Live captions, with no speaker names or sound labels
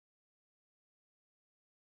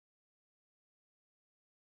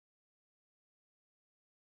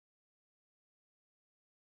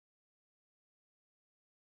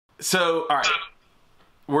So, all right,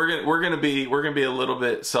 we're gonna be a little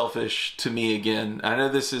bit selfish to me again. I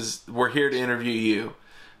know we're here to interview you,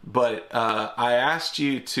 but I asked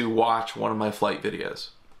you to watch one of my flight videos,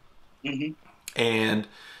 and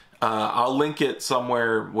I'll link it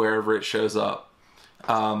somewhere wherever it shows up.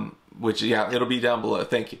 Which it'll be down below.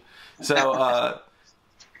 Thank you. So,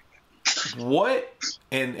 what?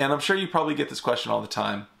 And I'm sure you probably get this question all the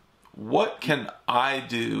time. What can I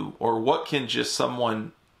do, or what can just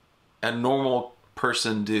a normal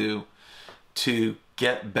person do to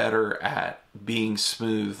get better at being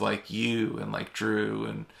smooth like you and like Drew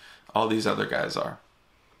and all these other guys are?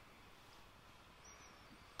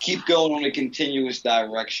 Keep going on a continuous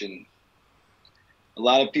direction. A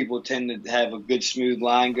lot of people tend to have a good smooth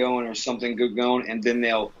line going or something good going, and then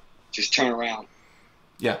they'll just turn around.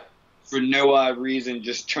 Yeah. For no odd reason,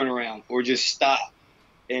 just turn around or just stop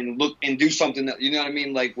and look and do something that, you know what I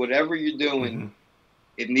mean? Like whatever you're doing,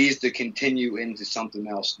 it needs to continue into something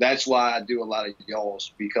else. That's why I do a lot of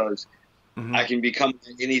yaws, because I can become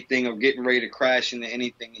anything or getting ready to crash into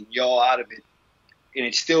anything and yaw out of it, and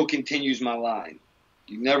it still continues my line.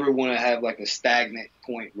 You never want to have like a stagnant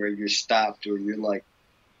point where you're stopped or you're like,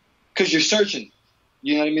 because you're searching.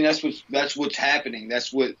 You know what I mean? That's what's happening.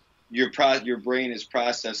 That's what your brain is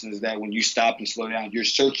processing, is that when you stop and slow down, you're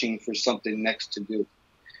searching for something next to do.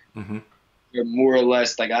 You're more or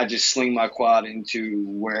less like, I just sling my quad into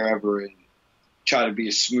wherever and try to be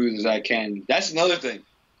as smooth as I can. That's another thing.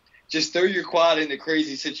 Just throw your quad into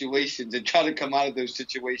crazy situations and try to come out of those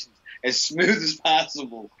situations as smooth as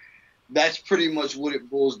possible. That's pretty much what it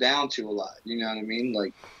boils down to a lot. You know what I mean?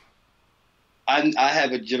 Like, I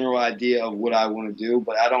have a general idea of what I want to do,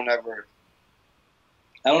 but I don't ever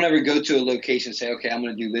go to a location and say, okay, I'm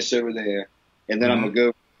going to do this over there, and then I'm going to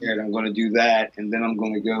go here and I'm going to do that, and then I'm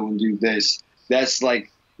going to go and do this. That's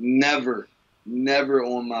like never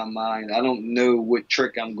on my mind. I don't know what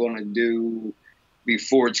trick I'm going to do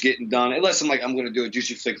before it's getting done, unless I'm going to do a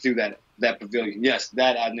juicy flick through that pavilion. Yes,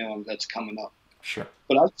 that I know that's coming up. Sure.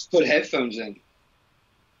 But I just put headphones in.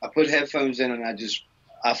 And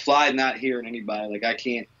I fly not hearing anybody. Like, I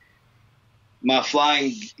can't. My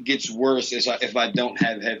flying gets worse if I don't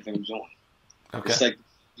have headphones on. Okay. It's like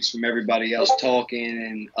it's from everybody else talking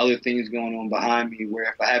and other things going on behind me, where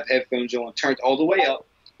if I have headphones on turned all the way up,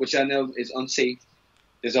 which I know is unsafe,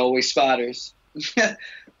 there's always spotters.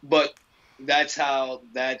 But that's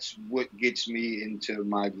what gets me into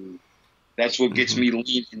my groove. That's what gets me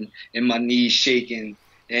leaning and my knees shaking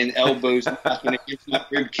and elbows knocking against my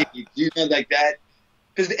rib cage. You know, like that.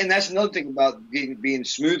 And that's another thing about being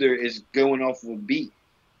smoother, is going off of a beat.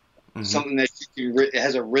 Something that it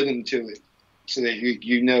has a rhythm to it, so that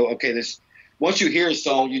you know, okay, once you hear a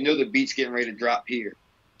song, you know the beat's getting ready to drop here.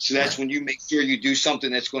 So that's when you make sure you do something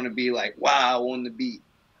that's going to be like, wow, on the beat.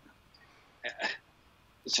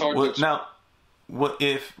 It's hard to... Now,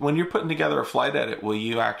 when you're putting together a flight edit, will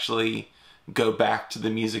you actually go back to the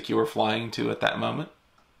music you were flying to at that moment?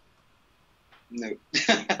 No.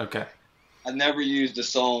 Okay. I never used a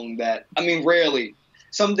song rarely.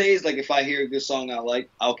 Some days, like if I hear a good song I like,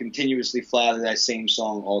 I'll continuously fly to that same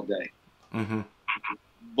song all day.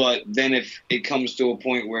 But then if it comes to a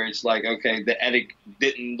point where it's like, okay, the edit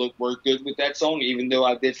didn't work good with that song, even though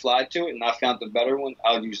I did fly to it and I found the better one,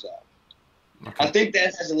 I'll use that. Okay. I think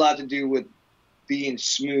that has a lot to do with being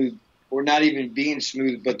smooth, or not even being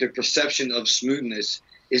smooth, but the perception of smoothness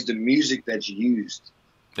is the music that's used.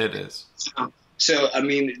 It is. So I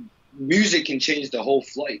mean, music can change the whole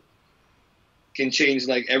flight. Can change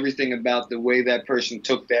like everything about the way that person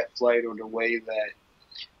took that flight, or the way that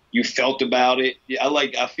you felt about it. Yeah,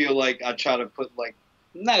 I feel like I try to put like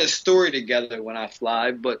not a story together when I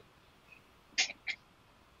fly, but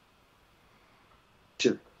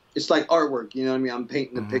it's like artwork. You know what I mean? I'm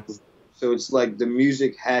painting a picture, so it's like the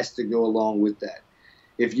music has to go along with that.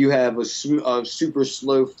 If you have a super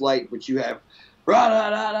slow flight, but you have ra da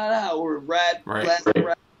da da da or rad,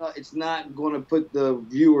 it's not going to put the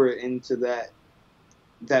viewer into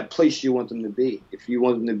that place you want them to be. If you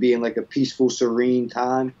want them to be in like a peaceful, serene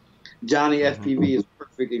time, Johnny FPV is a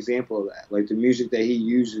perfect example of that. Like the music that he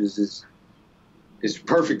uses is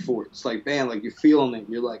perfect for it. It's like, man, like you're feeling it.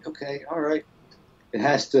 You're like, okay, all right.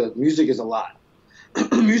 Music is a lot.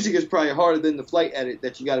 Music is probably harder than the flight edit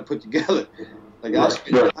that you got to put together. Like I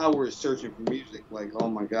spent hours searching for music. Like, oh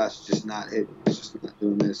my gosh, it's just not hitting. It's just not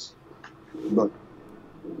doing this. But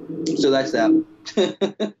so that's that.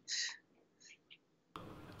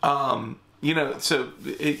 You know, so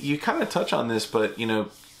you kind of touch on this, but you know,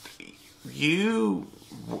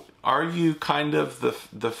 are you kind of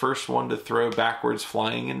the first one to throw backwards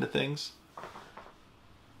flying into things?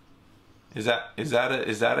 Is that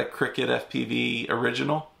a Cricket FPV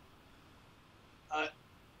original?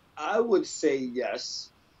 I would say yes,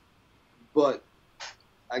 but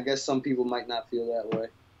I guess some people might not feel that way.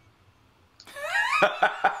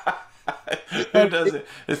 Who doesn't?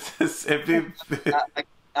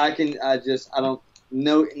 I don't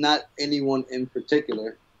know, not anyone in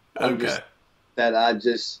particular. Okay.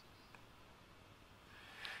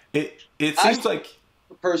 It seems like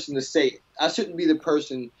the person to say it. I shouldn't be the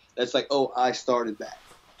person that's like, oh, I started that.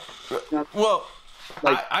 Well,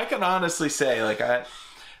 like, I can honestly say, like,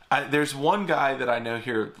 there's one guy that I know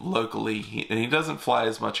here locally, and he doesn't fly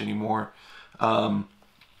as much anymore. A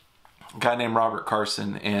guy named Robert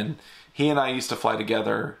Carson, and he and I used to fly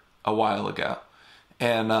together a while ago.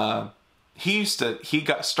 And he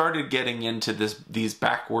got started getting into these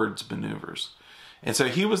backwards maneuvers. And so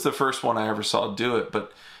he was the first one I ever saw do it,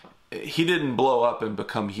 but he didn't blow up and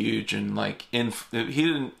become huge, and like he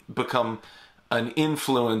didn't become an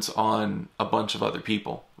influence on a bunch of other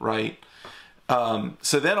people, right?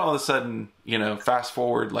 So then all of a sudden, fast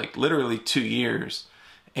forward like literally 2 years,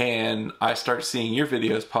 and I start seeing your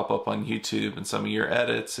videos pop up on YouTube and some of your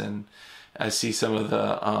edits, and I see some of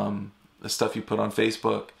the stuff you put on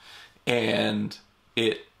Facebook, and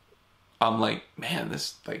I'm like, man,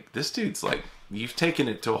 this dude's like, you've taken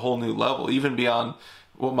it to a whole new level, even beyond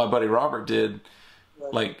what my buddy Robert did.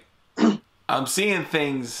 Like, I'm seeing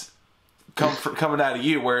things coming out of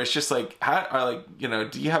you where it's just like, do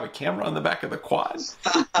you have a camera on the back of the quad?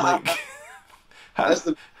 Like, that's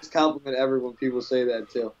the best compliment ever when people say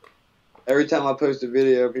that too. Every time I post a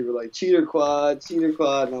video, people are like, cheater quad, cheater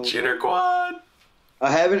quad. And cheater quad.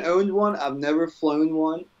 I haven't owned one. I've never flown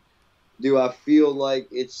one. Do I feel like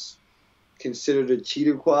it's considered a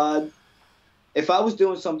cheater quad? If I was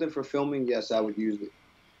doing something for filming, yes, I would use it.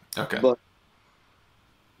 Okay. But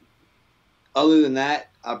other than that,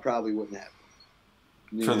 I probably wouldn't have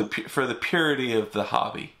one. For the purity of the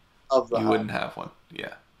hobby, wouldn't have one.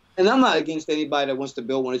 Yeah. And I'm not against anybody that wants to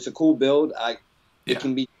build one. It's a cool build. It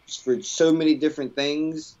can be used for so many different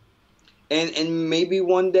things. And maybe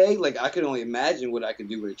one day, like, I could only imagine what I could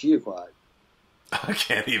do with a cheater quad. I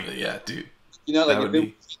can't even, dude. Like,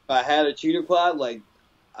 if I had a cheater quad, like,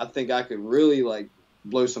 I think I could really, like,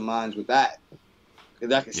 blow some minds with that.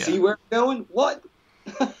 If I could see where it's going, what?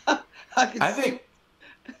 I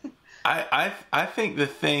think the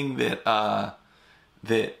thing that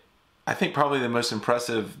I think probably the most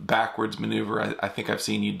impressive backwards maneuver I think I've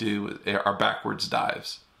seen you do are backwards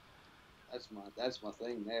dives. That's my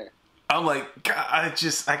thing there. I'm like, God,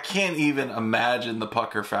 I can't even imagine the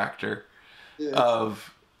pucker factor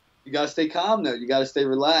of. You gotta stay calm though. You gotta stay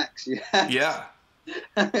relaxed. Yeah.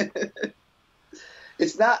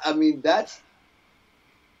 It's not. I mean, that's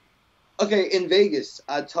okay. In Vegas,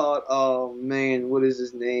 I taught. Oh man, what is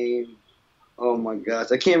his name? Oh my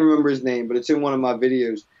gosh, I can't remember his name, but it's in one of my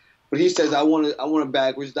videos. But he says, I want to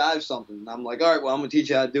backwards dive something. And I'm like, all right, well, I'm gonna teach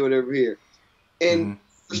you how to do it over here. And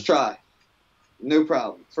first try, no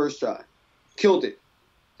problem. First try, killed it.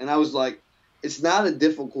 And I was like, it's not a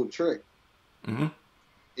difficult trick. Mm-hmm.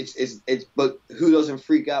 It's but who doesn't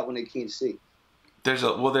freak out when they can't see? There's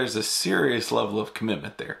a serious level of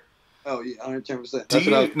commitment there. Oh yeah,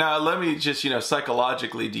 110%. Now let me just,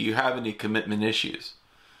 psychologically, do you have any commitment issues?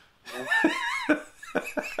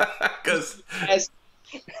 Because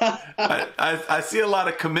I see a lot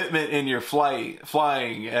of commitment in your flying,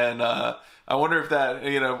 and I wonder if that,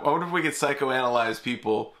 I wonder if we could psychoanalyze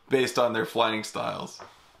people based on their flying styles.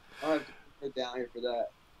 I'll have to put down here for that.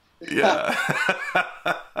 Yeah.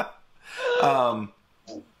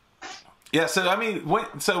 Yeah. So I mean,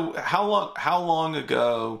 how long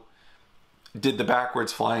ago did the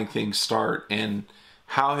backwards flying thing start, and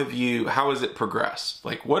how has it progressed?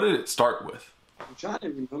 Like, what did it start with? I'm trying to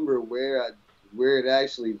remember where it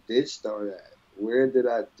actually did start at. Where did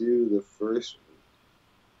I do the first one?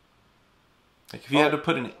 Like, if you had to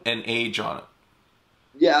put an age on it.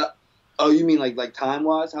 Yeah. Oh, you mean like time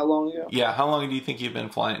wise? How long ago? Yeah. How long do you think you've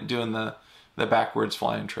been doing the backwards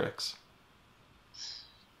flying tricks?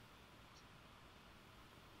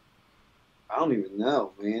 I don't even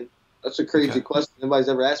know, man. That's a crazy question. Nobody's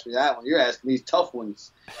ever asked me that one. You're asking these tough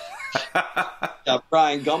ones. Got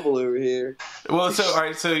Brian Gumble over here. Well, so all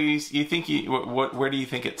right. So you think where do you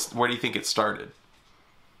think it started?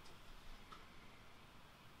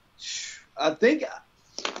 I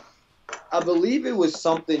believe it was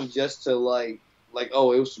something just to like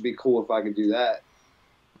oh, it would be cool if I could do that,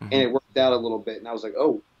 and it worked out a little bit, and I was like,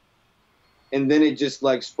 oh, and then it just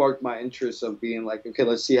like sparked my interest of being like, okay,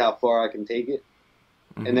 let's see how far I can take it,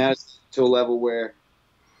 and that's to a level where,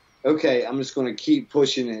 okay, I'm just going to keep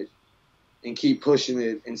pushing it and keep pushing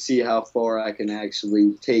it and see how far I can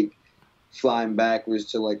actually take flying backwards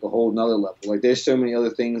to like a whole nother level. Like there's so many other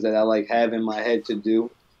things that I like have in my head to do,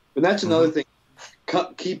 but that's another thing.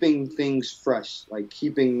 Keeping things fresh, like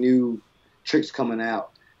keeping new tricks coming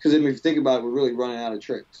out. Because I mean, if you think about it, we're really running out of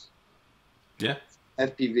tricks. Yeah.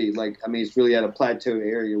 FPV, like I mean, it's really at a plateaued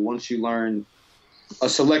area. Once you learn a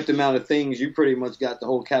select amount of things, you pretty much got the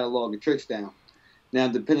whole catalog of tricks down. Now,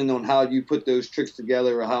 depending on how you put those tricks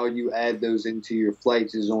together or how you add those into your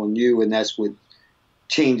flights is on you, and that's what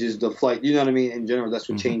changes the flight. You know what I mean? In general, that's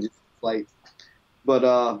what changes the flight.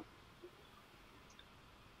 But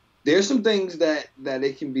there's some things that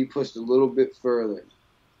it can be pushed a little bit further,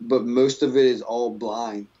 but most of it is all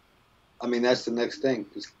blind. I mean, that's the next thing.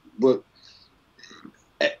 But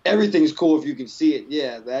everything's cool if you can see it.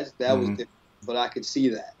 Yeah, that was different, but I could see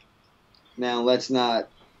that. Now let's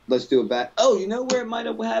do it back. Oh, you know where it might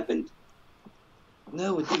have happened?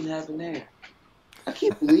 No, it didn't happen there. I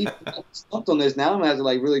can't believe I stumped on this. Now I'm gonna have to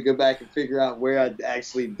like really go back and figure out where I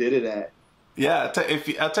actually did it at. Yeah,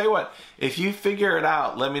 I'll tell you what. If you figure it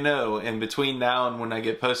out, let me know. And between now and when I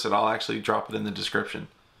get posted, I'll actually drop it in the description.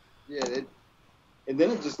 Yeah, and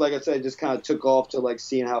then it just, like I said, it just kind of took off to like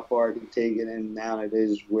seeing how far I can take it, and now it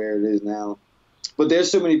is where it is now. But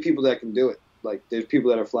there's so many people that can do it. Like there's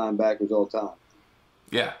people that are flying backwards all the time.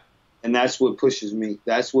 Yeah. And that's what pushes me.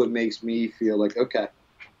 That's what makes me feel like, okay,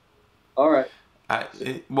 all right.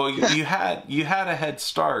 Well, you had a head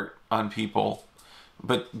start on people,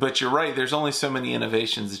 but you're right. There's only so many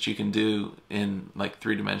innovations that you can do in like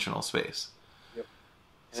 3-dimensional space. Yep.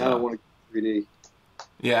 And so, I don't want to 3D.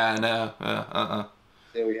 Yeah, I know.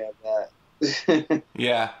 There we have that.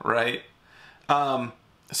 Yeah, right.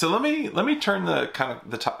 So let me turn the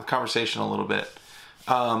conversation a little bit.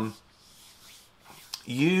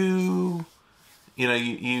 Your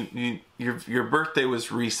birthday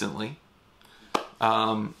was recently,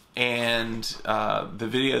 and the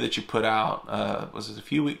video that you put out was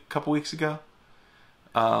it couple weeks ago?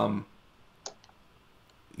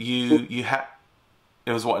 You had,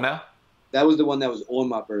 it was what now? That was the one that was on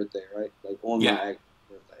my birthday, right? Like on my actual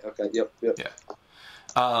birthday. Okay. Yep.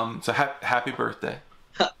 Yeah. So happy birthday.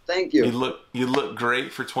 Thank you. You look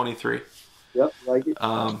great for 23. Yep. Like it.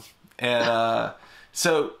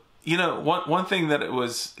 So one thing that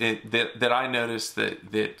that I noticed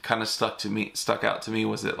that kind of stuck out to me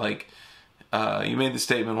was that like you made the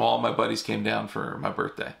statement, well, all my buddies came down for my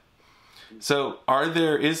birthday. So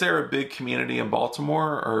is there a big community in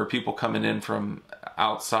Baltimore, or are people coming in from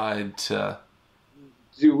outside to?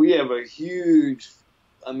 Dude, we have a huge,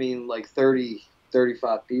 I mean, like 30,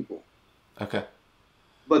 35 people. Okay.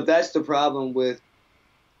 But that's the problem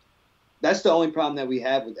that's the only problem that we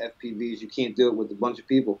have with FPV is you can't do it with a bunch of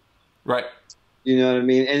people. Right. You know what I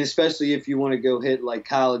mean? And especially if you want to go hit like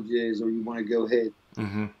colleges, or you want to go hit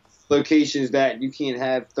locations that you can't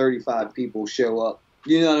have 35 people show up.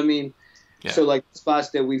 You know what I mean? Yeah. So like the spots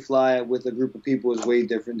that we fly with a group of people is way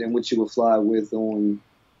different than what you would fly with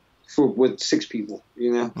with 6 people,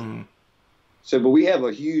 you know? Mm-hmm. So, but we have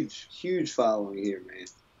a huge, huge following here, man.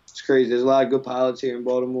 It's crazy. There's a lot of good pilots here in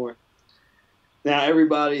Baltimore. Now,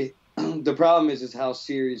 everybody, the problem is how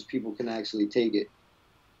serious people can actually take it.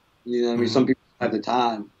 You know what I mean? Some people have the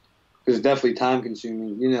time, because it's definitely time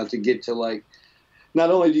consuming, to get to like, not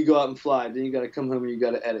only do you go out and fly, then you got to come home and you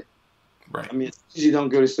got to edit. Right. I mean, you don't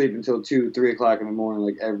go to sleep until 2, 3 o'clock in the morning,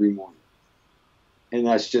 like every morning. And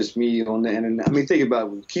that's just me on the internet. I mean, think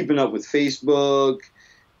about it. Keeping up with Facebook,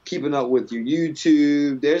 keeping up with your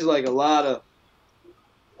YouTube. There's like a lot of,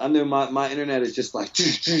 I know my internet is just like,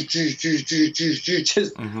 just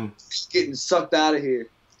getting sucked out of here.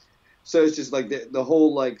 So it's just like the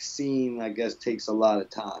whole like scene, I guess, takes a lot of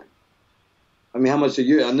time. I mean, how much of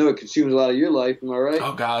I know it consumes a lot of your life. Am I right?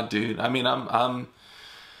 Oh God, dude. I mean, I'm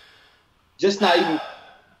just not even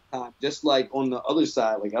time. Just like on the other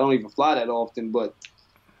side, like I don't even fly that often, but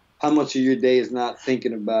how much of your day is not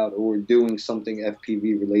thinking about or doing something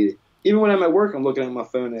FPV related? Even when I'm at work, I'm looking at my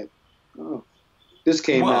phone at, this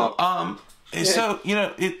came out. So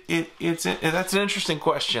that's an interesting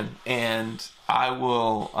question, and I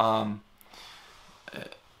will.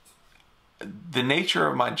 The nature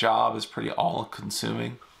of my job is pretty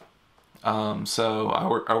all-consuming. So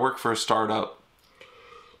I work for a startup,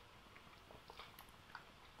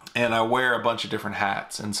 and I wear a bunch of different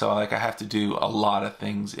hats, and so like I have to do a lot of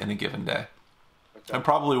things in a given day. Okay. I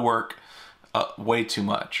probably work way too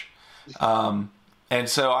much. And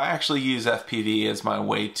so I actually use FPV as my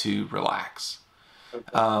way to relax.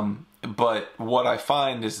 Okay. But what I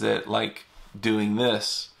find is that like doing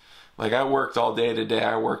this, like I worked all day today.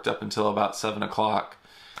 I worked up until about 7 o'clock,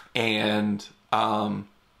 and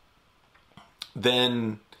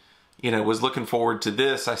then, was looking forward to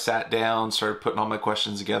this. I sat down, started putting all my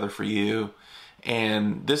questions together for you,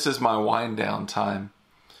 and this is my wind down time.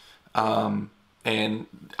 And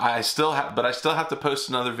I still have to post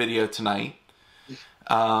another video tonight.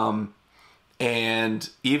 And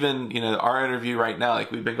even, our interview right now,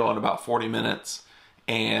 like we've been going about 40 minutes,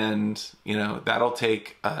 and, that'll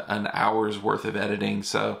take an hour's worth of editing.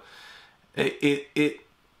 So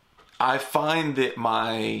I find that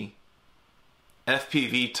my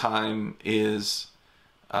FPV time is,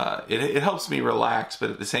 it helps me relax, but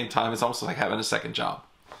at the same time, it's almost like having a second job.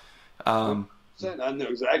 I know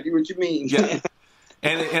exactly what you mean. Yeah.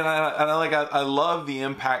 And I love the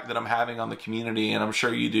impact that I'm having on the community, and I'm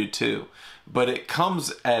sure you do too. But it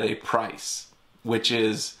comes at a price, which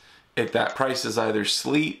is, if that price is either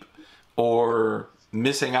sleep or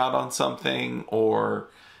missing out on something, or,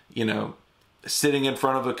 sitting in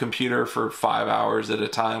front of a computer for 5 hours at a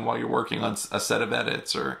time while you're working on a set of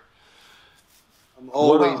edits, or I'm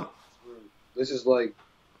always, this is like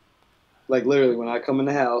literally when I come in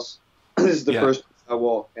the house, this is the first I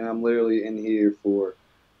walk, and I'm literally in here for,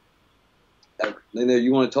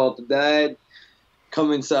 you want to talk to Dad,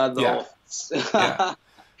 come inside the office.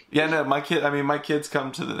 No, my kids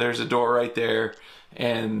come to there's a door right there,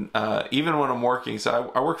 and even when I'm working,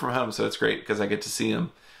 so I work from home, so it's great because I get to see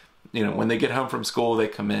them. When they get home from school, they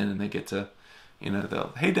come in and they get to,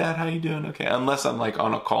 they'll, hey Dad, how you doing? Okay. Unless I'm like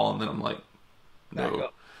on a call, and then I'm like, no.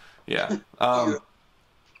 Yeah.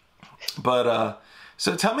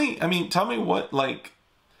 So tell me what, like,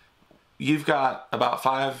 you've got about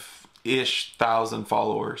 5-ish thousand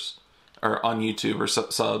followers or on YouTube or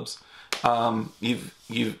subs.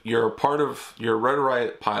 You're a part of, you're a Rotor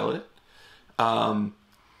Riot pilot.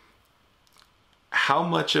 How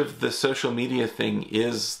much of the social media thing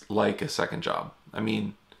is like a second job? I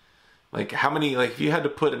mean, like, how many, like, if you had to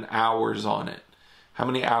put in hours on it, how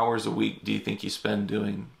many hours a week do you think you spend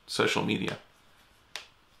doing social media?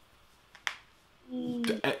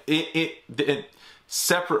 It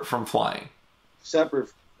separate from flying. Separate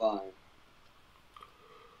from flying.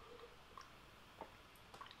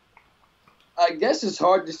 I guess it's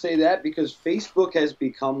hard to say that because Facebook has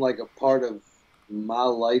become like a part of my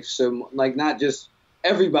life. So, like, not just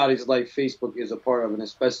everybody's life, Facebook is a part of, and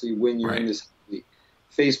especially when you're in this.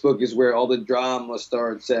 Facebook is where all the drama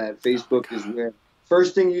starts at. Facebook is where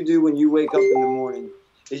first thing you do when you wake up in the morning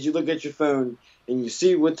is you look at your phone and you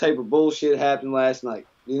see what type of bullshit happened last night.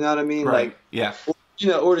 You know what I mean? Right. Like, yeah.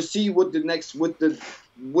 Or to see what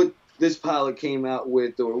what this pilot came out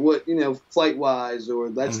with, or what, flight wise, or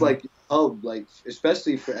that's like hub, like,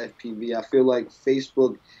 especially for FPV. I feel like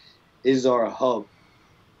Facebook is our hub,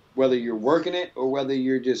 whether you're working it or whether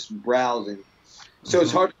you're just browsing. So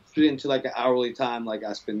it's hard to put it into like an hourly time. Like,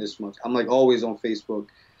 I spend this much. I'm like always on Facebook,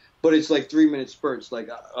 but it's like 3-minute spurts. Like,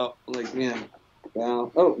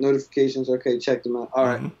 notifications. Okay, check them out. All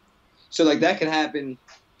right. So like that can happen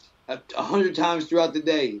 100 times throughout the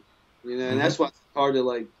day, and that's why it's hard to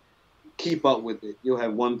like keep up with it. You'll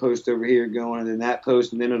have one post over here going, and then that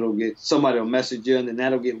post, and then somebody will message you, and then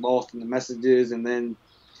that'll get lost in the messages, and then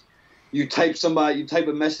you type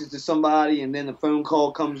a message to somebody, and then a phone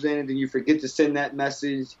call comes in, and then you forget to send that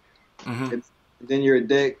message, and then you're a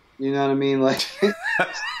dick. You know what I mean? Like,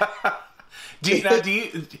 do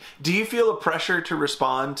you feel a pressure to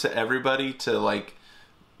respond to everybody, to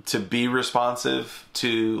be responsive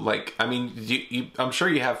to, like, I mean, I'm sure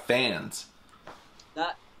you have fans.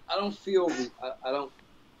 I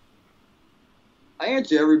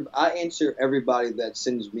answer everybody that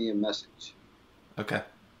sends me a message. Okay.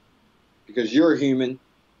 Because you're a human.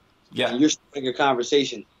 Yeah. And you're starting a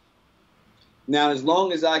conversation. Now, as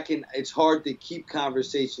long as I can, it's hard to keep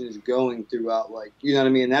conversations going throughout, like, you know what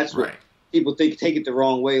I mean? And that's what people take it the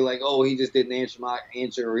wrong way. Like, oh, he just didn't answer my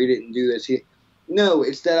answer, or he didn't do this. No,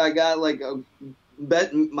 it's that I got like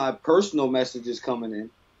my personal messages coming in,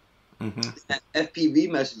 FPV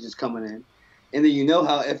messages coming in, and then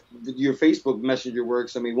how your Facebook Messenger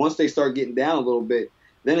works. I mean, once they start getting down a little bit,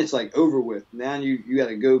 then it's like over with. Now you got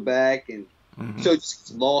to go back, and so it's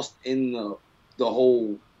just lost in the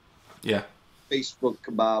whole Facebook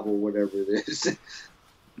kebab or whatever it is.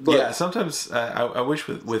 But sometimes I wish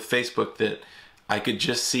with Facebook that I could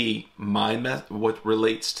just see what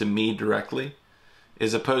relates to me directly,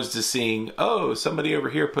 as opposed to seeing, oh, somebody over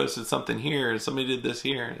here posted something here, and somebody did this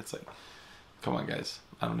here. And it's like, come on, guys,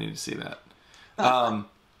 I don't need to see that.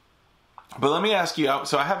 But let me ask you.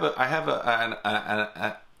 So I have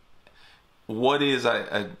what is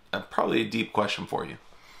probably a deep question for you.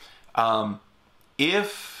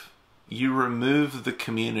 If you remove the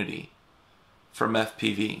community from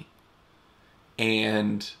FPV,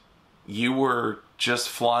 and you were just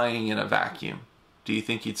flying in a vacuum, do you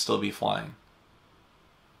think you'd still be flying?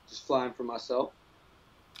 Just flying for myself.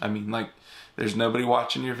 I mean, like, there's nobody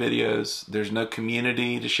watching your videos. There's no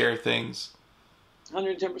community to share things.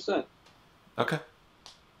 110%. Okay.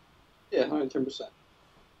 Yeah, 110%.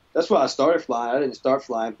 That's why I started flying. I didn't start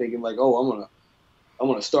flying thinking like, oh, I'm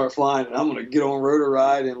gonna start flying and I'm gonna get on Rotor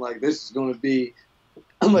Ride and like this is gonna be.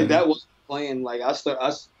 I'm like that wasn't playing. Like I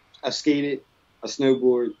skated, I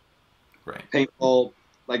snowboard, Right. paintball.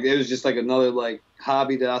 Like it was just like another like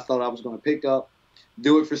hobby that I thought I was gonna pick up,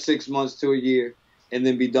 do it for 6 months to a year, and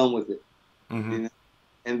then be done with it. Mm-hmm. You know?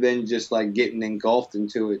 And then just like getting engulfed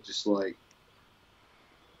into it, just like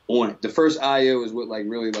on it. The first IO is what like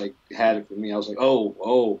really like had it for me. I was like,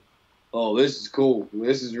 oh, this is cool.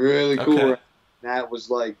 This is really cool. Okay. And that was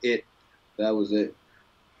like it. That was it.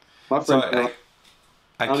 My So friend,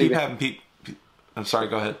 I keep having people. I'm sorry.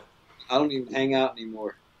 Go ahead. I don't even hang out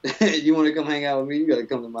anymore. You want to come hang out with me? You got to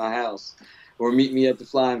come to my house or meet me at the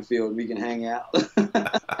flying field. We can hang out.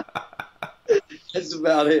 That's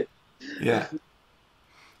about it. Yeah.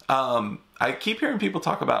 I keep hearing people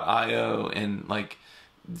talk about IO and like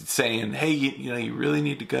saying, "Hey, you know, you really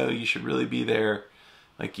need to go. You should really be there."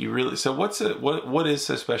 Like you really. So what is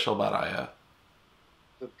so special about IO?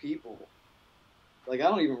 The people. Like I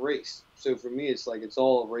don't even race, so for me it's like it's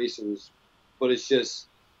all racers, but it's just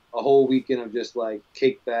a whole weekend of just like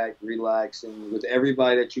kick back, relaxing with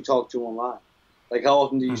everybody that you talk to online. Like how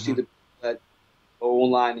often do you see the people that are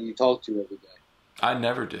online and you talk to every day? I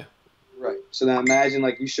never do. Right. So now imagine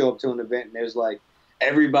like you show up to an event and there's like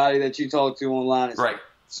everybody that you talk to online is Right. like,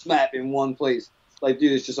 smack in one place. Like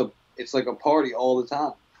dude, it's like a party all the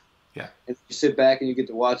time. Yeah. And you sit back and you get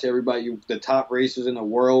to watch everybody, the top racers in the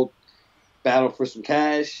world, battle for some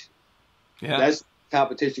cash. Yeah. That's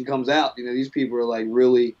competition comes out. You know, these people are like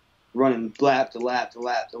really running lap to lap to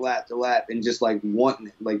lap to lap to lap and just like wanting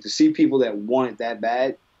it. Like to see people that want it that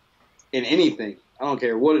bad in anything. I don't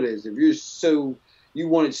care what it is. If you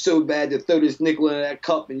want it so bad to throw this nickel in that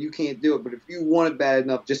cup and you can't do it, but if you want it bad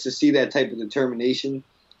enough just to see that type of determination,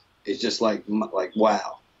 it's just like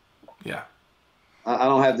wow. Yeah. I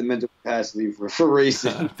don't have the mental capacity for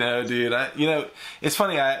racing. No, dude. It's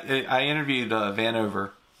funny. I interviewed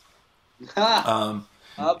Vanover,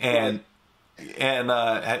 and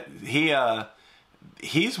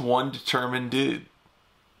he's one determined dude.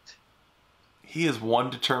 He is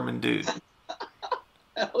one determined dude.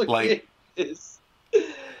 Like,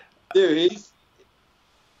 dude,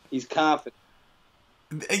 he's confident.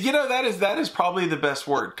 You know, that is probably the best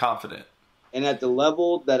word, confident. And at the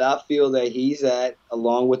level that I feel that he's at,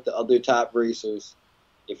 along with the other top racers,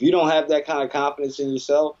 if you don't have that kind of confidence in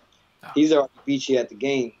yourself, he's already beat you at the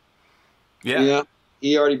game. Yeah. You know?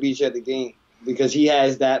 He already beat you at the game because he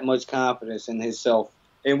has that much confidence in himself.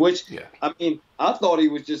 In which, I mean, I thought he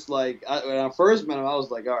was just like, when I first met him, I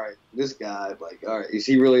was like, all right, this guy, like, all right, is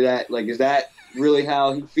he really that? Like, is that really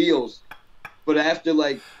how he feels? But after,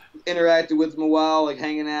 like, interacting with him a while, like,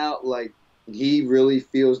 hanging out, like, he really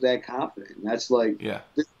feels that confident. And that's like,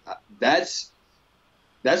 that's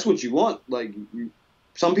what you want. Like,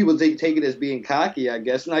 some people take it as being cocky, I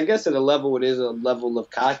guess. And I guess at a level, it is a level of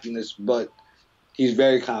cockiness, but he's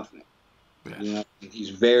very confident. Yeah. You know, he's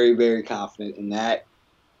very, very confident in that.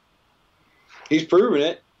 He's proven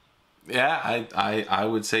it. Yeah, I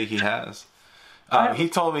would say he has. He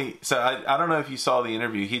told me, so I don't know if you saw the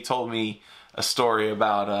interview, he told me a story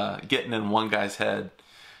about getting in one guy's head.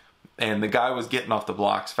 And the guy was getting off the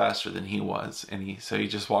blocks faster than he was. And so he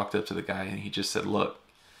just walked up to the guy and he just said, look,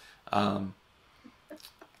 I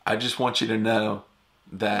just want you to know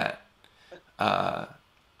that I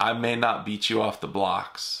may not beat you off the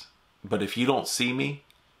blocks, but if you don't see me,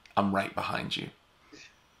 I'm right behind you.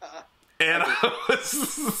 And I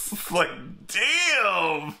was like,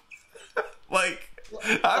 damn. Like,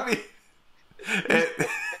 I mean,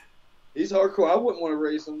 he's hardcore. I wouldn't want to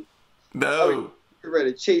race him. No. You're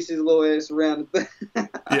ready to chase his little ass around.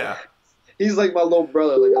 Yeah. He's like my little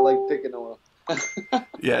brother. Like I like picking on him.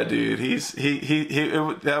 Yeah, dude. He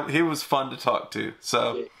was fun to talk to.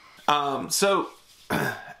 So, so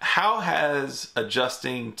how has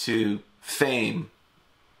adjusting to fame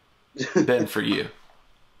been for you?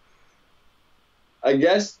 I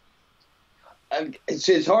guess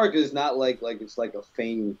it's hard because it's not like it's like a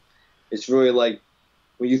fame. It's really like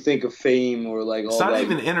when you think of fame or like all it's not that,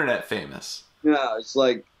 even internet famous. No, it's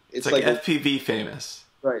like FPV famous.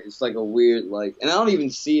 Right. It's like a weird like, and I don't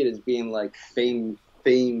even see it as being like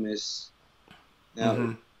famous.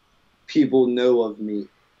 Now, people know of me.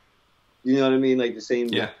 You know what I mean? Like the same.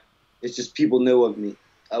 Yeah. It's just people know of me.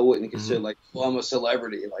 I wouldn't consider like, well, I'm a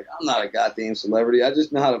celebrity. Like, I'm not a goddamn celebrity. I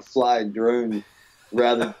just know how to fly a drone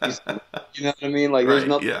rather than, you know what I mean? Like, there's Right.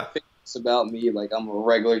 nothing Yeah. famous about me. Like, I'm a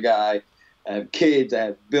regular guy. I have kids. I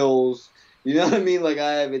have bills. You know what I mean? Like,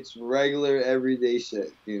 it's regular, everyday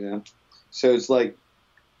shit, you know? So it's like,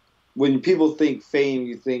 when people think fame,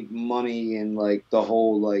 you think money and, like, the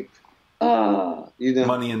whole, like, you know?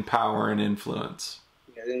 Money and power and influence.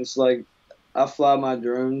 And it's like, I fly my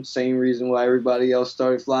drone. Same reason why everybody else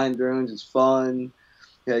started flying drones. It's fun.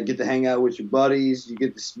 You get to hang out with your buddies. You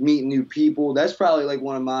get to meet new people. That's probably like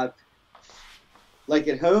one of my, like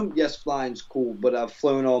at home, yes, flying's cool, but I've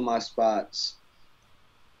flown all my spots.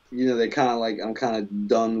 You know, they kind of like, I'm kind of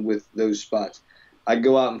done with those spots. I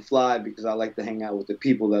go out and fly because I like to hang out with the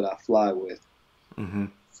people that I fly with. Mm-hmm.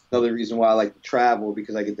 Another reason why I like to travel,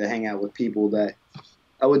 because I get to hang out with people that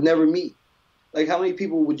I would never meet. Like, how many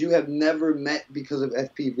people would you have never met because of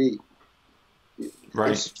FPV?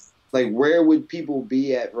 Right. Like, where would people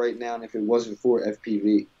be at right now if it wasn't for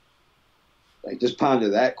FPV? Like, just ponder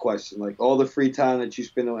that question. Like, all the free time that you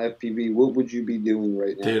spend on FPV, what would you be doing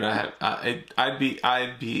right now? Dude,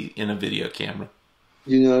 I'd be in a video camera.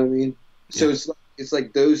 You know what I mean? So Yeah. it's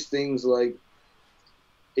like those things, like,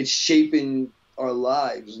 it's shaping our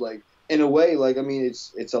lives. Like, in a way, like, I mean,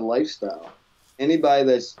 it's a lifestyle. Anybody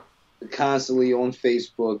that's constantly on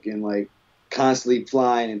Facebook and like constantly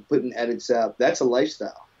flying and putting edits out, that's a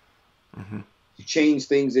lifestyle. Mm-hmm. You change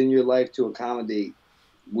things in your life to accommodate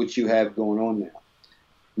what you have going on now.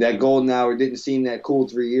 That golden hour didn't seem that cool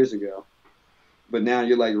 3 years ago, but now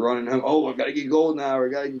you're like running home. Oh, I gotta get golden hour.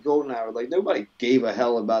 I gotta get golden hour. Like, nobody gave a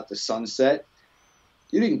hell about the sunset.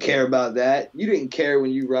 You didn't care about that. You didn't care when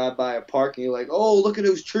you ride by a park and you're like, oh, look at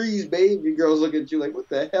those trees, babe. Your girls look at you like, what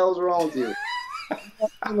the hell's wrong with you?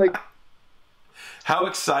 Like, How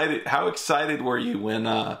excited were you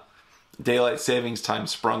when daylight savings time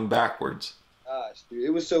sprung backwards? gosh, dude, it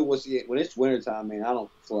was so. When it's wintertime, man, I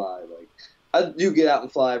don't fly. Like, I do get out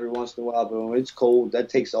and fly every once in a while, but when it's cold, that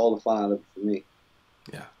takes all the fun out of it for me.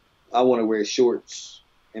 Yeah. I want to wear shorts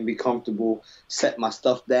and be comfortable, set my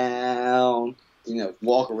stuff down, you know,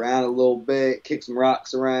 walk around a little bit, kick some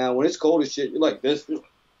rocks around. When it's cold as shit, you're like this.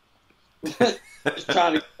 Just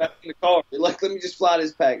trying to get back in the car. You're like, let me just fly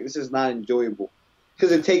this pack. This is not enjoyable.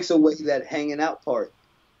 Because it takes away that hanging out part.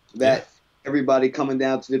 That everybody coming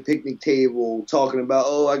down to the picnic table talking about,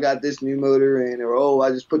 oh, I got this new motor in, or oh, I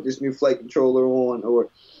just put this new flight controller on, or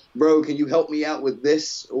bro, can you help me out with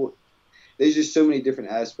this? Or there's just so many different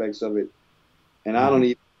aspects of it. And I don't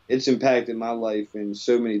even, it's impacted my life in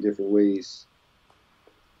so many different ways.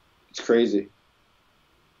 It's crazy.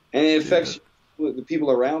 And it affects the people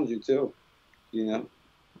around you too. You know?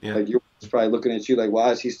 Yeah. Like, you're probably looking at you like, why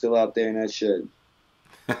is he still out there in that shed?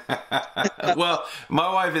 Well,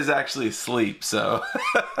 my wife is actually asleep, so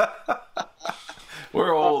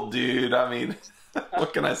we're old, dude. I mean,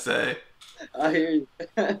 what can I say? I hear you.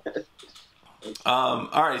 All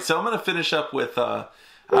right, so I'm going to finish up with I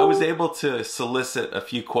was able to solicit a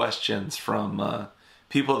few questions from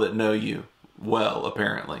people that know you well,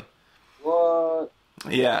 apparently. What?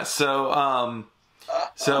 Yeah, so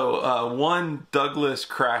one Douglas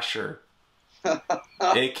Crasher,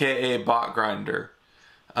 aka Bot Grinder,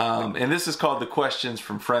 and this is called the Questions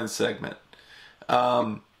from Friends segment.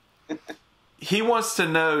 He wants to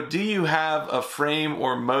know, do you have a frame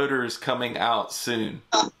or motors coming out soon?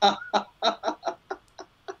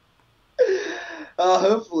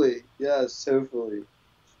 Hopefully, yes, hopefully.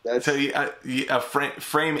 That's So a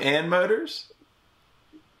frame and motors?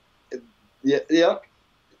 yeah, yep.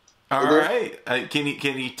 All right. Can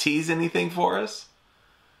you tease anything for us?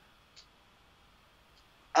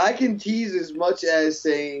 I can tease as much as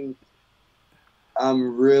saying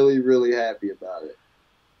I'm really, really happy about it.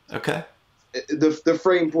 Okay. The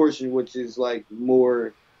frame portion, which is like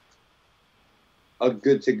more a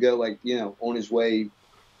good to go, like, you know, on his way.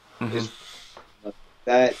 Mm-hmm. Is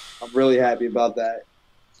that I'm really happy about that.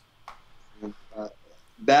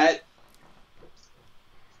 That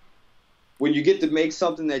when you get to make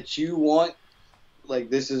something that you want, like,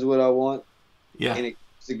 this is what I want, Yeah. and it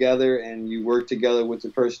comes together, and you work together with the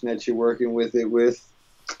person that you're working with it with,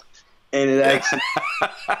 and it actually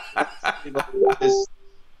you know, just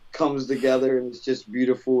comes together, and it's just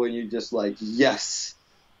beautiful, and you're just like, yes,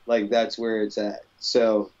 like, that's where it's at.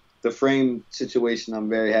 So the frame situation, I'm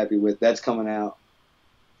very happy with. That's coming out.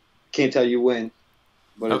 Can't tell you when,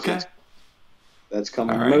 but Okay. that's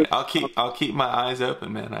coming. All right. I'll keep my eyes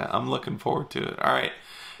open, man. I'm looking forward to it. All right.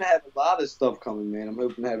 I have a lot of stuff coming, man. I'm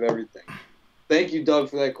hoping to have everything. Thank you, Doug,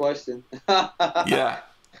 for that question. Yeah.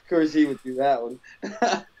 course, he would do that one.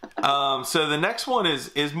 So the next one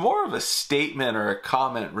is more of a statement or a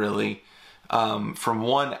comment, really, from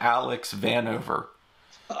one Alex Vanover.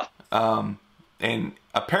 And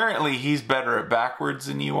apparently he's better at backwards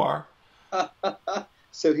than you are.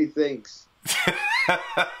 So he thinks.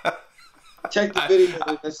 Check the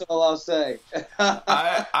video. That's all I'll say.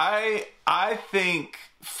 I think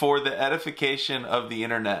for the edification of the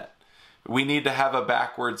internet, we need to have a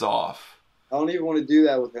backwards off. I don't even want to do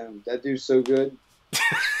that with him. That dude's so good.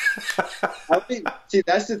 See,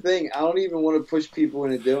 that's the thing. I don't even want to push people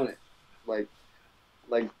into doing it.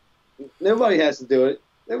 Like nobody has to do it.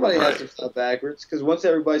 Nobody has to fly backwards. Because once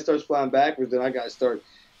everybody starts flying backwards, then I got to start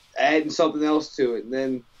adding something else to it, and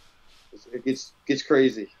then it gets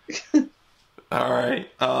crazy. All right.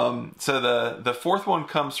 So the fourth one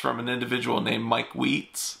comes from an individual named Mike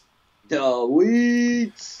Wheats.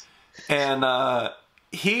 Wheats. And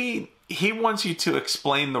he wants you to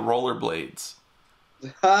explain the rollerblades.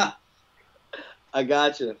 I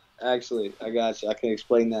gotcha. Actually, I gotcha. I can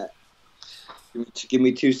explain that. Give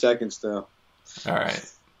me 2 seconds, though. All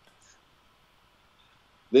right.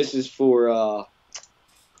 This is for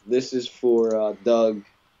Doug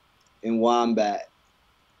in Wombat.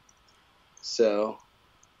 So,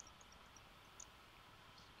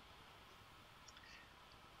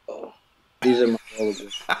 these are my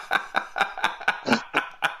rollerblades.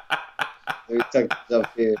 Let me tuck this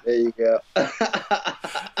up here. There you go.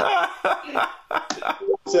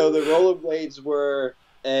 So the rollerblades were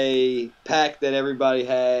a pack that everybody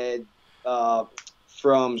had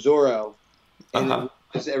from Zorro, and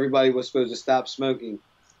everybody was supposed to stop smoking.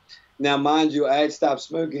 Now, mind you, I had stopped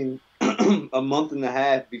smoking a month and a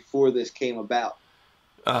half before this came about.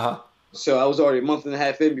 So I was already a month and a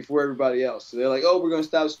half in before everybody else. So they're like, "Oh, we're going to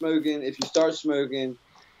stop smoking. If you start smoking,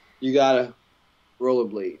 you gotta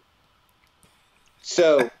rollerblade."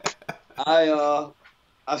 So I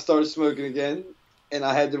started smoking again, and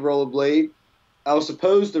I had to rollerblade. I was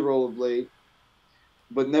supposed to rollerblade,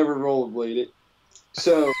 but never rollerbladed.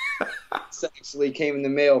 So this actually came in the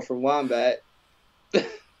mail from Wombat.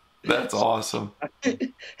 That's awesome.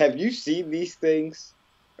 Have you seen these things?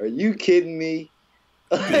 Are you kidding me?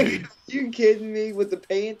 Are you kidding me with the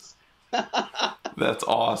pants? That's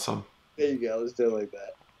awesome. There you go. Let's do it like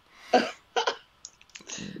that.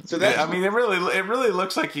 So that's, I mean, it really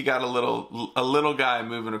looks like you got a little guy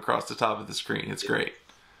moving across the top of the screen. It's great.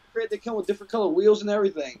 They come with different color wheels and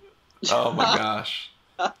everything. Oh my gosh,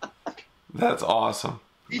 that's awesome.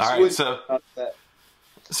 All right,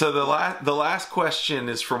 so the last question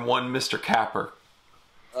is from one Mr. Capper.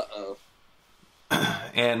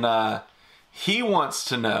 And he wants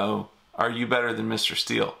to know: are you better than Mr.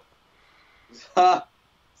 Steele?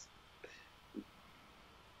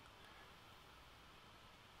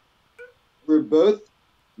 We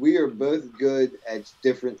are both good at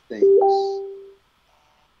different things.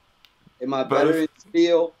 Am I better than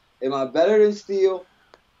Steele? Am I better than Steele?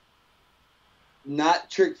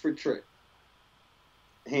 Not trick for trick.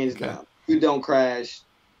 Hands down. You don't crash.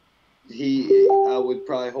 I would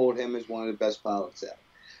probably hold him as one of the best pilots out.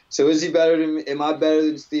 So is he better than me? Am I better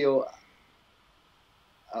than Steele?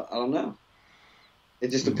 I don't know.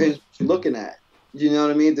 It just depends what you're looking at. You know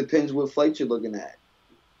what I mean? It depends what flight you're looking at.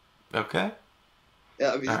 Okay.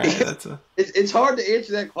 Yeah, I mean, all right, it's hard to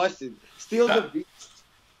answer that question. Steele's a beast.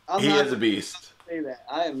 He is a beast. Say that.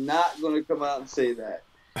 I am not going to come out and say that.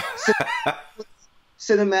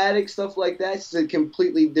 Cinematic stuff like that is a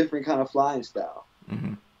completely different kind of flying style. Mm-hmm.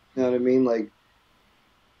 You know what I mean? Like,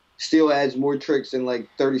 Steele adds more tricks in like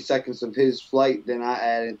 30 seconds of his flight than I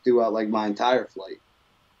added throughout like my entire flight.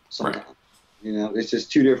 Sometimes, you know, it's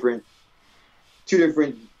just two different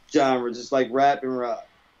genres. It's like rap and rock,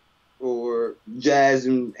 or jazz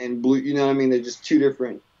and blue. You know what I mean? They're just two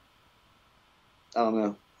different. I don't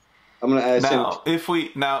know. I'm gonna ask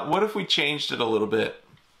what if we changed it a little bit?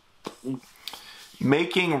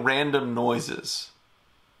 Making random noises.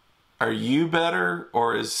 Are you better,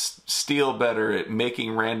 or is Steele better at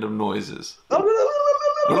making random noises? Steele's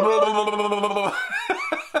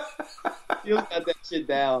got that shit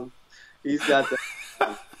down. He's got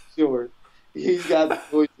that. Sure. He's got the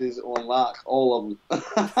voices on lock, all of them.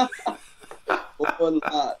 On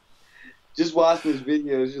lock. Just watching his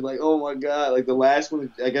videos, you're like, oh my god! Like the last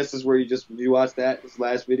one, I guess is where you watched that. This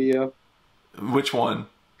last video. Which one?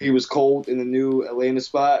 He was cold in the new Atlanta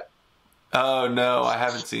spot. Oh no, I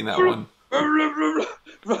haven't seen that one.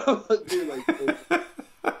 Dude, like,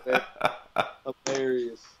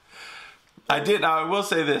 hilarious. I will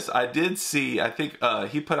say this. I did see. I think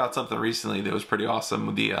he put out something recently that was pretty awesome.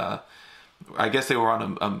 With the, I guess they were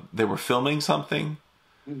on they were filming something,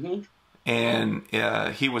 and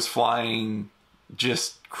he was flying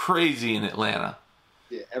just crazy in Atlanta.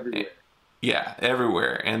 Yeah, everywhere. Yeah,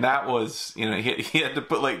 everywhere. And that was, you know, he had to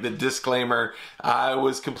put like the disclaimer, I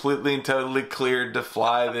was completely and totally cleared to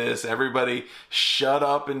fly this. Everybody shut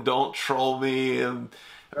up and don't troll me. And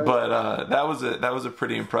but that was a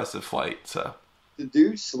pretty impressive flight. So the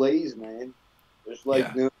dude slays, man. There's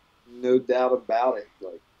like no doubt about it.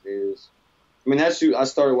 Like there's, I mean, that's who I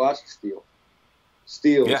started watching.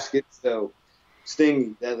 Steel, Schizo,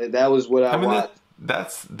 Sting. That was what I watched.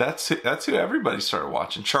 That's who everybody started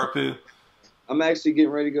watching. Charpu. I'm actually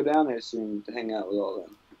getting ready to go down there soon to hang out with all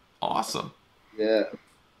them. Awesome. Yeah,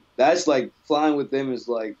 that's like flying with them is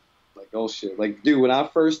like oh shit. Like, dude, when I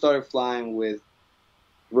first started flying with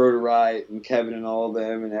Rotor Riot and Kevin and all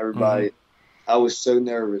them and everybody, I was so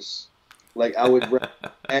nervous. Like I would wreck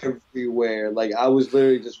everywhere. Like I was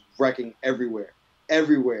literally just wrecking everywhere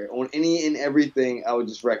on any and everything. I would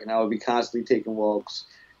just wreck, and I would be constantly taking walks,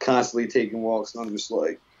 and I'm just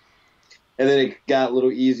like. And then it got a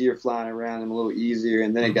little easier flying around them, a little easier,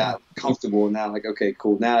 and then it got comfortable. And now I'm like, okay,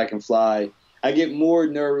 cool. Now I can fly. I get more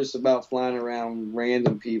nervous about flying around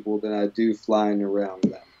random people than I do flying around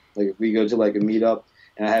them. Like if we go to like a meetup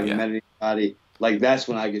and I haven't met anybody, like that's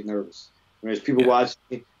when I get nervous. When there's people watching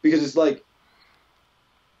me, because it's like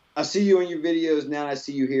I see you in your videos now, and I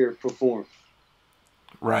see you here perform.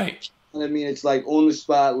 Right. You know what I mean, it's like on the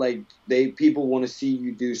spot. Like people want to see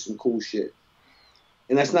you do some cool shit.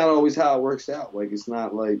 And that's not always how it works out. Like, it's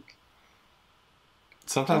not like...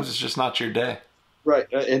 Sometimes it's just not your day. Right.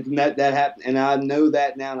 And that happened. And I know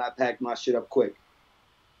that now, and I packed my shit up quick.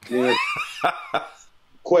 You know,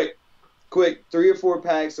 quick. 3 or 4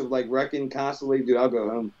 packs of, like, wrecking constantly. Dude, I'll go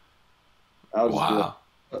home. I'll just wow.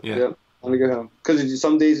 Yeah. I'm going to go home. Because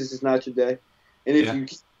some days it's just not your day. And if you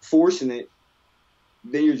keep forcing it,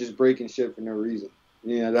 then you're just breaking shit for no reason.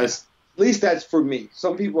 You know, that's... At least that's for me.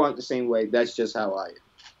 Some people aren't the same way. That's just how I am.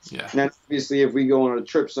 Yeah. And obviously, if we go on a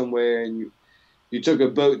trip somewhere and you took a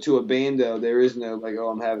boat to a bando, there is no like, oh,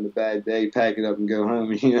 I'm having a bad day, pack it up and go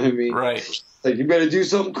home. You know what I mean? Right. Like you better do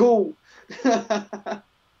something cool.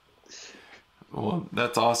 Well,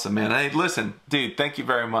 that's awesome, man. Hey, listen, dude, thank you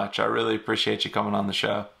very much. I really appreciate you coming on the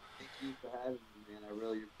show. Thank you for having me, man. I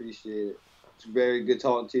really appreciate it. It's very good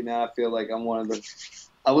talking to you. Now I feel like I'm one of the.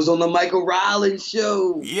 I was on the Michael Rollins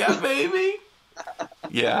show. Yeah, baby.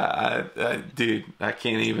 Yeah, dude, I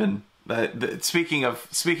can't even. Speaking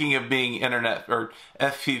of being internet or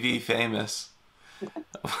FPV famous,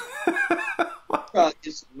 get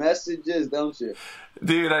some messages, don't you?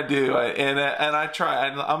 Dude, I do. And I try.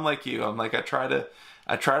 I'm like you. I'm like I try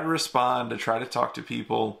to respond. I try to talk to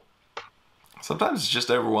people. Sometimes it's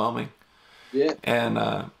just overwhelming. Yeah.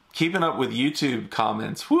 And keeping up with YouTube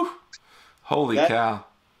comments. Whew. Holy cow.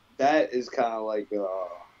 That is kind of like you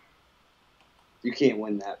can't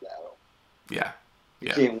win that battle. Yeah. You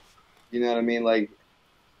can't. You know what I mean? Like,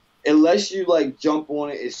 unless you like jump on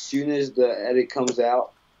it as soon as the edit comes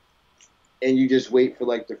out, and you just wait for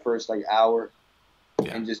like the first like hour,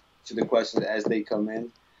 and just to the questions as they come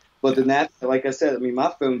in. But then that, like I said, I mean,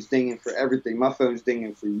 my phone's dinging for everything. My phone's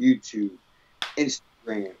dinging for YouTube,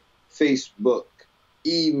 Instagram, Facebook,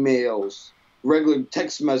 emails, regular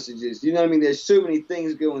text messages. You know what I mean? There's so many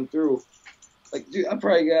things going through. Like, dude, I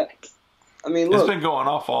probably got. I mean, look, it's been going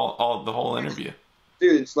off all the whole interview.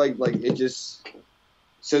 Dude, it's like it just.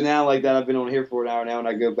 So now, like that, I've been on here for an hour now, and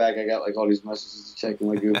I go back, I got like all these messages to check and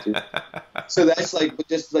like go through. So that's like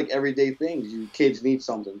just like everyday things. You kids need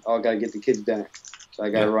something. Oh, I gotta get the kids dinner, so I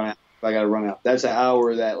gotta run out. I gotta run out. That's an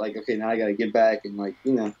hour that like okay, now I gotta get back and like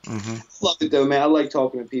you know. Love it though, man. I like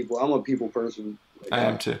talking to people. I'm a people person. Like, I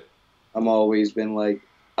am too. I'm always been like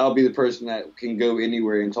I'll be the person that can go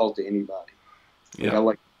anywhere and talk to anybody.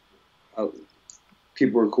 Like,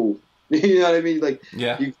 people are cool. You know what I mean? Like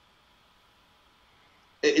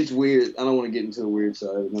it's weird. I don't want to get into the weird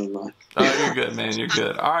side. Never mind. Oh, you're good, man. You're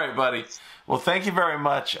good. All right, buddy. Well, thank you very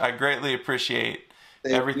much. I greatly appreciate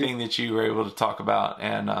everything that you were able to talk about,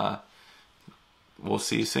 and we'll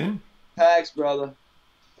see you soon. Thanks, brother.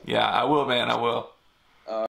 Yeah, I will, man. I will.